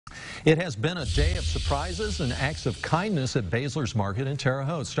It has been a day of surprises and acts of kindness at Baszler's Market in Terre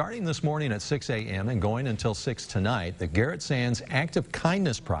Haute. Starting this morning at 6 a.m. and going until 6 tonight, the Garrett Sands Act of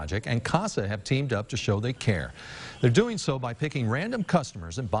Kindness Project and Casa have teamed up to show they care. They're doing so by picking random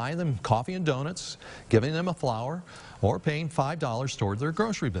customers and buying them coffee and donuts, giving them a flower, or paying $5 toward their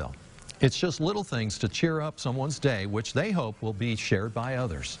grocery bill. It's just little things to cheer up someone's day, which they hope will be shared by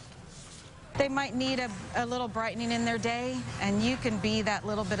others. They might need a little brightening in their day, and you can be that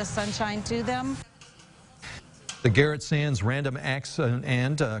little bit of sunshine to them. The Garrett Sands Random Acts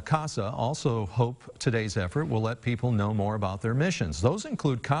and Casa also hope today's effort will let people know more about their missions. Those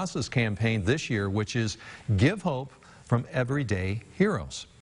include Casa's campaign this year, which is Give Hope from Everyday Heroes.